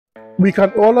We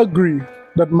can all agree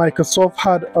that Microsoft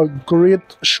had a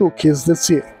great showcase this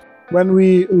year. When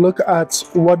we look at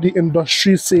what the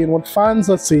industry is saying, what fans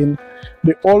are saying,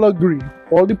 they all agree,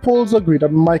 all the polls agree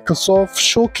that Microsoft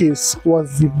Showcase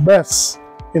was the best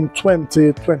in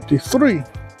 2023.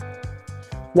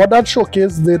 What that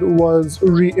showcase did was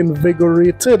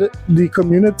reinvigorated the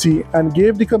community and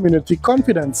gave the community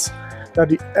confidence that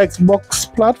the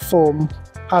Xbox platform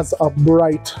has a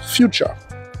bright future.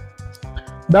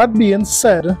 That being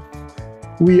said,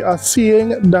 we are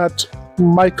seeing that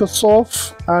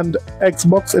Microsoft and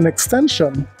Xbox in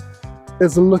extension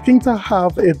is looking to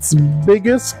have its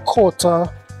biggest quarter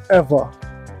ever.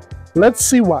 Let's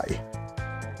see why.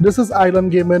 This is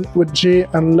Island Gaming with Jay,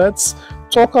 and let's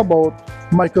talk about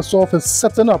Microsoft is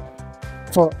setting up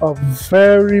for a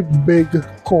very big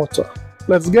quarter.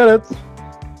 Let's get it.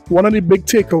 One of the big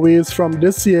takeaways from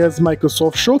this year's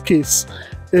Microsoft Showcase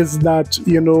is that,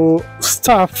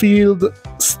 Starfield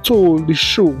stole the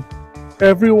show.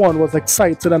 Everyone was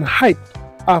excited and hyped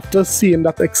after seeing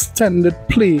that extended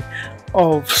play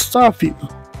of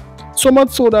Starfield. So much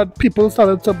so that people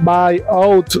started to buy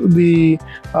out the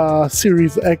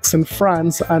Series X in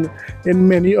France and in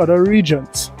many other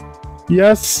regions.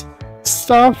 Yes,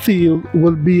 Starfield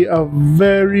will be a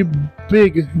very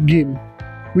big game.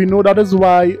 We know that is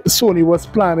why Sony was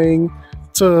planning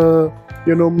to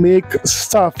make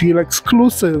Starfield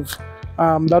exclusive.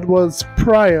 That was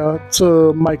prior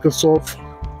to Microsoft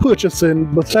purchasing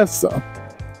Bethesda.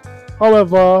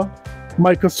 However,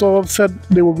 Microsoft said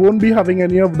they won't be having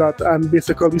any of that and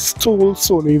basically stole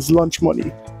Sony's launch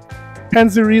money.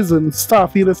 Hence the reason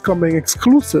Starfield is coming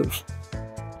exclusive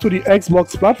to the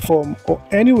Xbox platform or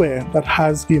anywhere that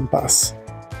has Game Pass.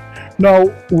 Now,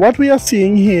 what we are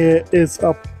seeing here is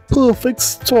a perfect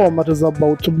storm that is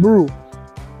about to brew.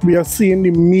 We are seeing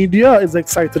the media is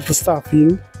excited for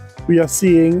Starfield. We are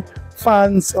seeing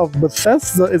fans of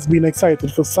Bethesda is being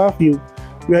excited for Starfield.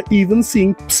 We are even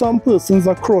seeing some persons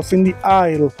are crossing the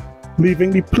aisle, leaving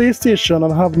the PlayStation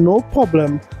and have no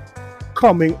problem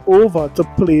coming over to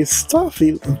play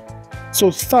Starfield. So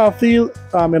Starfield,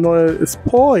 is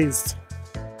poised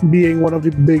being one of the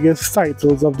biggest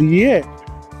titles of the year.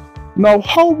 Now,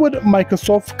 how would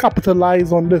Microsoft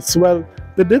capitalize on this? Well,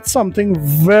 they did something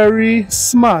very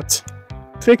smart.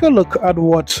 Take a look at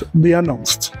what they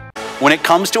announced. When it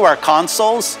comes to our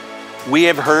consoles, we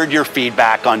have heard your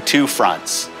feedback on two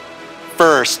fronts.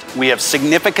 First, we have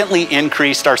significantly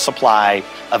increased our supply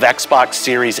of Xbox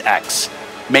Series X,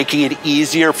 making it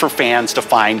easier for fans to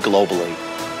find globally.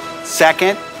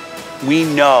 Second, we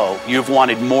know you've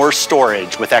wanted more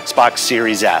storage with Xbox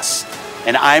Series S,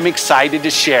 and I'm excited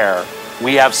to share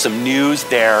we have some news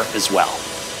there as well.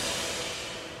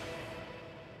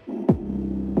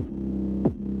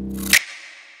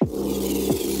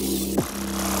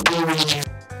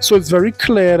 So it's very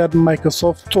clear that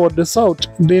Microsoft thought this out.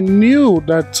 They knew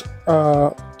that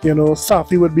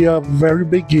Starfield would be a very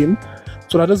big game,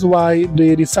 so that is why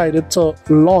they decided to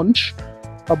launch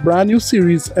a brand new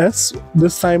Series S,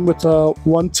 this time with a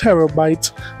 1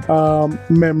 terabyte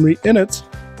memory in it.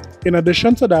 In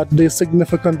addition to that, they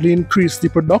significantly increased the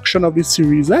production of the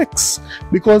Series X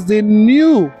because they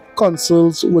knew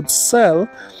consoles would sell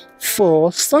for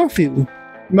Starfield.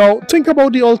 Now, think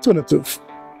about the alternative.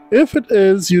 If it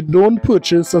is you don't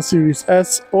purchase a Series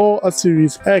S or a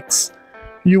Series X,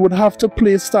 you would have to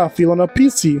play Starfield on a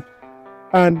PC.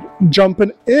 And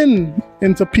jumping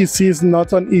into PC is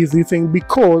not an easy thing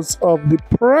because of the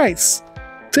price.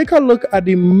 Take a look at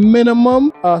the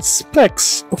minimum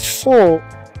specs for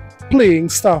playing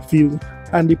Starfield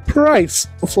and the price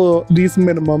for these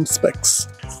minimum specs.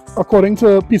 According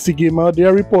to PC Gamer, they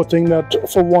are reporting that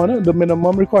for one, the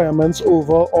minimum requirements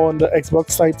over on the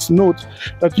Xbox sites note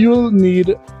that you will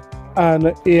need an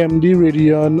AMD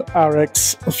Radeon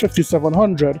RX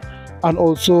 5700 and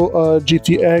also a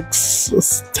GTX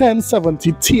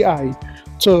 1070 Ti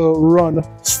to run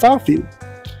Starfield.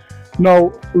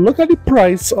 Now, look at the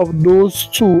price of those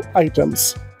two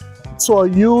items. So a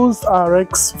used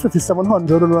RX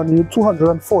 5700 will run you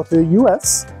 $240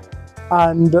 US,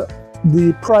 and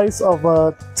the price of a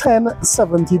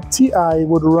 1070 Ti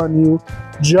would run you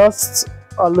just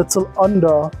a little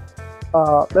under,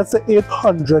 let's say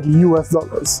 $800 US.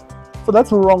 So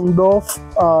that's round off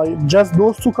just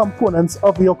those two components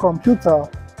of your computer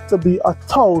to be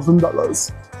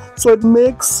 $1,000. So it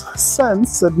makes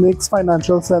sense, it makes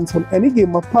financial sense from any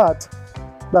gamer part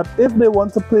that if they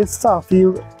want to play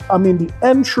Starfield, the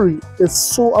entry is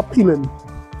so appealing.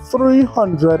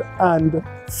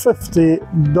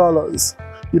 $350.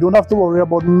 You don't have to worry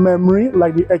about memory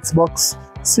like the Xbox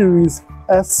Series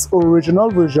S original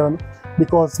version.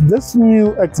 because this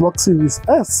new Xbox Series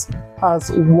S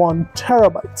has 1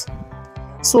 terabyte.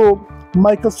 So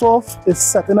Microsoft is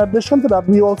set. In addition to that,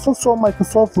 we also saw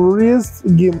Microsoft raise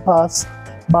Game Pass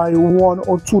by $1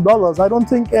 or $2. I don't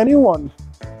think anyone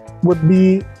would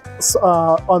be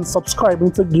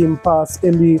unsubscribing to Game Pass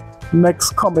in the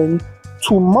next coming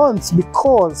 2 months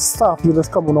because Starfield is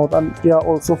coming out, and there are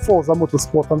also Forza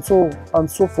Motorsport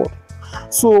and so forth.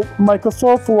 So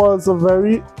Microsoft was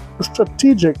very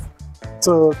strategic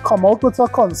to come out with a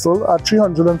console at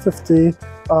 $350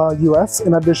 US,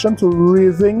 in addition to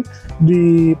raising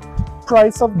the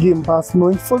price of Game Pass,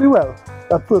 knowing fully well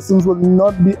that persons will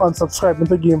not be unsubscribing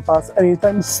to Game Pass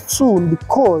anytime soon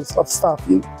because of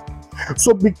Starfield.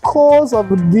 So because of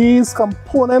these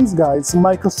components, guys,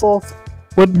 Microsoft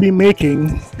would be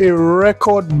making a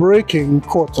record-breaking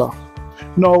quarter.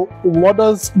 Now,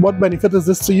 what benefit is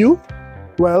this to you?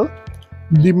 Well,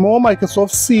 the more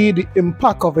Microsoft see the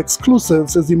impact of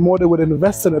exclusives is the more they would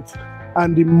invest in it,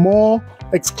 and the more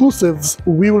exclusives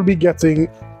we will be getting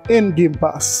in Game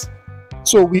Pass.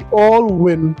 So we all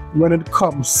win when it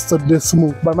comes to this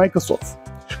move by Microsoft.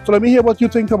 So let me hear what you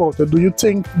think about it. Do you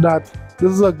think that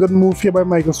this is a good move here by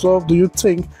Microsoft? Do you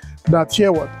think that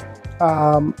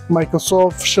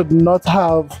Microsoft should not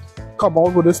have come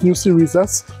out with this new Series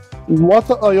S? What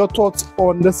are your thoughts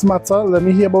on this matter? Let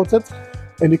me hear about it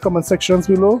in the comment sections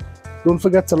below. Don't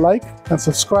forget to like and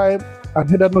subscribe and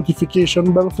hit that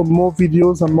notification bell for more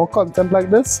videos and more content like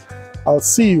this. I'll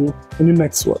see you in the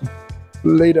next one.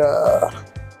 Later.